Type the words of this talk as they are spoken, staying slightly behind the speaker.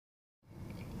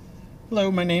Hello,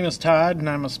 my name is Todd, and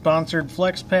I'm a sponsored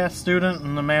FlexPath student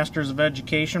in the Masters of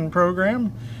Education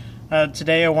program.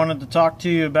 Today I wanted to talk to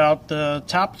you about the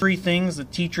top 3 things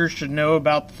that teachers should know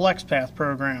about the FlexPath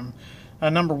program.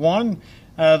 Number 1,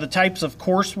 the types of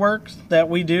coursework that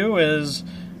we do is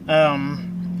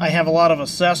I have a lot of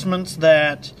assessments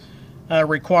that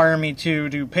require me to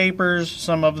do papers.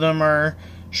 Some of them are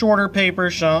shorter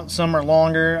papers, some are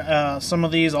longer. Some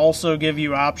of these also give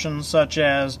you options such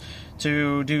as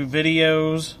to do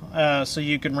videos, so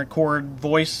you can record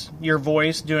your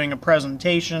voice doing a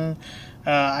presentation.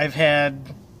 I've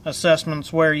had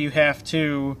assessments where you have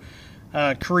to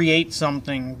create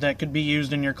something that could be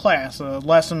used in your class, a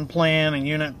lesson plan, a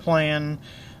unit plan,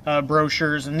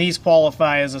 brochures, and these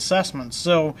qualify as assessments.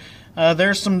 So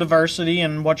there's some diversity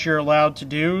in what you're allowed to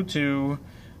do to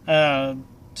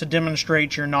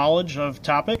demonstrate your knowledge of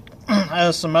topic.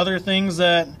 Some other things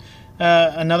that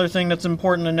another thing that's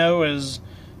important to know is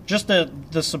just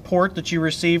the support that you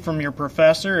receive from your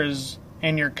professor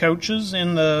and your coaches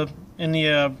in the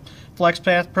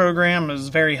FlexPath program is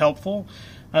very helpful.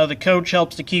 The coach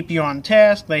helps to keep you on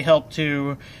task. They help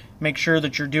to make sure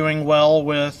that you're doing well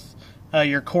with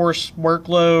your course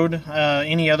workload,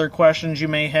 any other questions you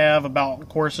may have about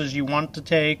courses you want to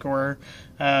take or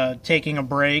taking a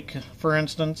break, for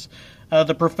instance.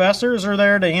 The professors are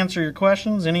there to answer your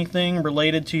questions, anything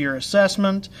related to your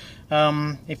assessment.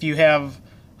 If you have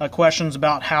questions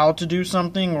about how to do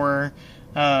something or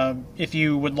if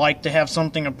you would like to have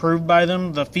something approved by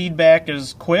them, the feedback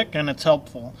is quick and it's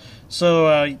helpful.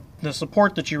 So the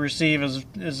support that you receive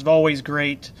is always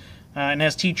great. And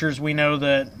as teachers, we know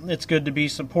that it's good to be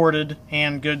supported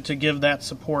and good to give that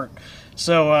support.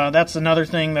 So that's another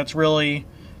thing that's really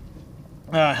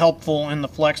helpful in the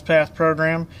FlexPath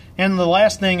program. And the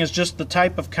last thing is just the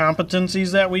type of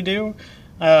competencies that we do.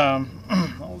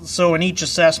 So in each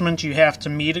assessment, you have to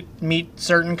meet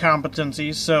certain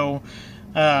competencies. So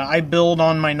I build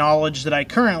on my knowledge that I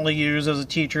currently use as a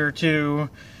teacher to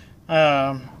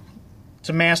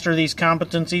master these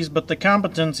competencies, but the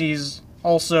competencies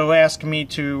also ask me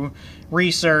to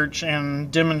research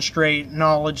and demonstrate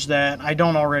knowledge that I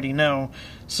don't already know.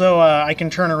 So I can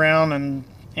turn around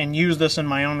and use this in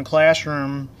my own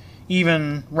classroom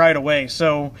even right away.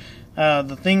 So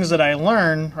the things that I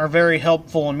learn are very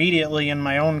helpful immediately in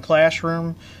my own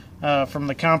classroom from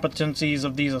the competencies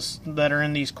of these that are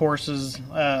in these courses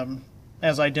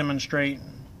as I demonstrate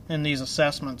in these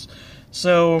assessments.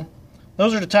 So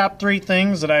those are the top 3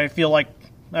 things that I feel like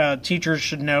teachers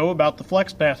should know about the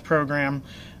FlexPath program.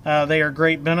 They are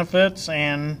great benefits,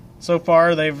 and so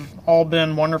far they've all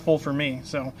been wonderful for me.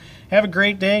 So have a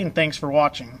great day, and thanks for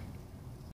watching.